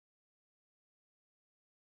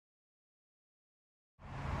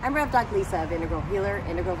I'm Rev Doc Lisa of Integral Healer,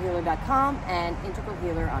 integralhealer.com, and Integral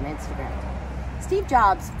Healer on Instagram. Steve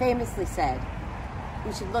Jobs famously said,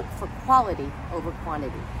 we should look for quality over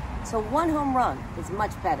quantity. So one home run is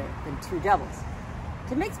much better than two doubles.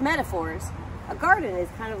 To mix metaphors, a garden is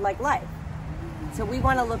kind of like life. So we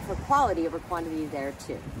want to look for quality over quantity there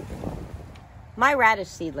too. My radish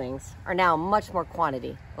seedlings are now much more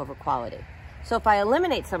quantity over quality. So if I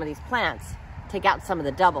eliminate some of these plants, take out some of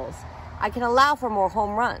the doubles, I can allow for more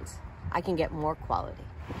home runs. I can get more quality.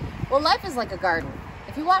 Well, life is like a garden.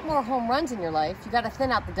 If you want more home runs in your life, you got to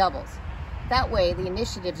thin out the doubles. That way, the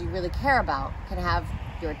initiatives you really care about can have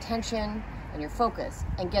your attention and your focus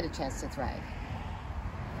and get a chance to thrive.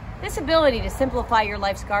 This ability to simplify your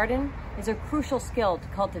life's garden is a crucial skill to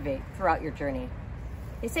cultivate throughout your journey.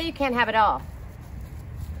 They say you can't have it all.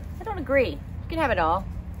 I don't agree. You can have it all,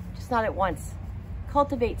 just not at once.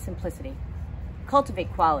 Cultivate simplicity.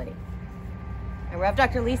 Cultivate quality. I'm Rev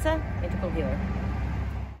Dr. Lisa, Integral Healer.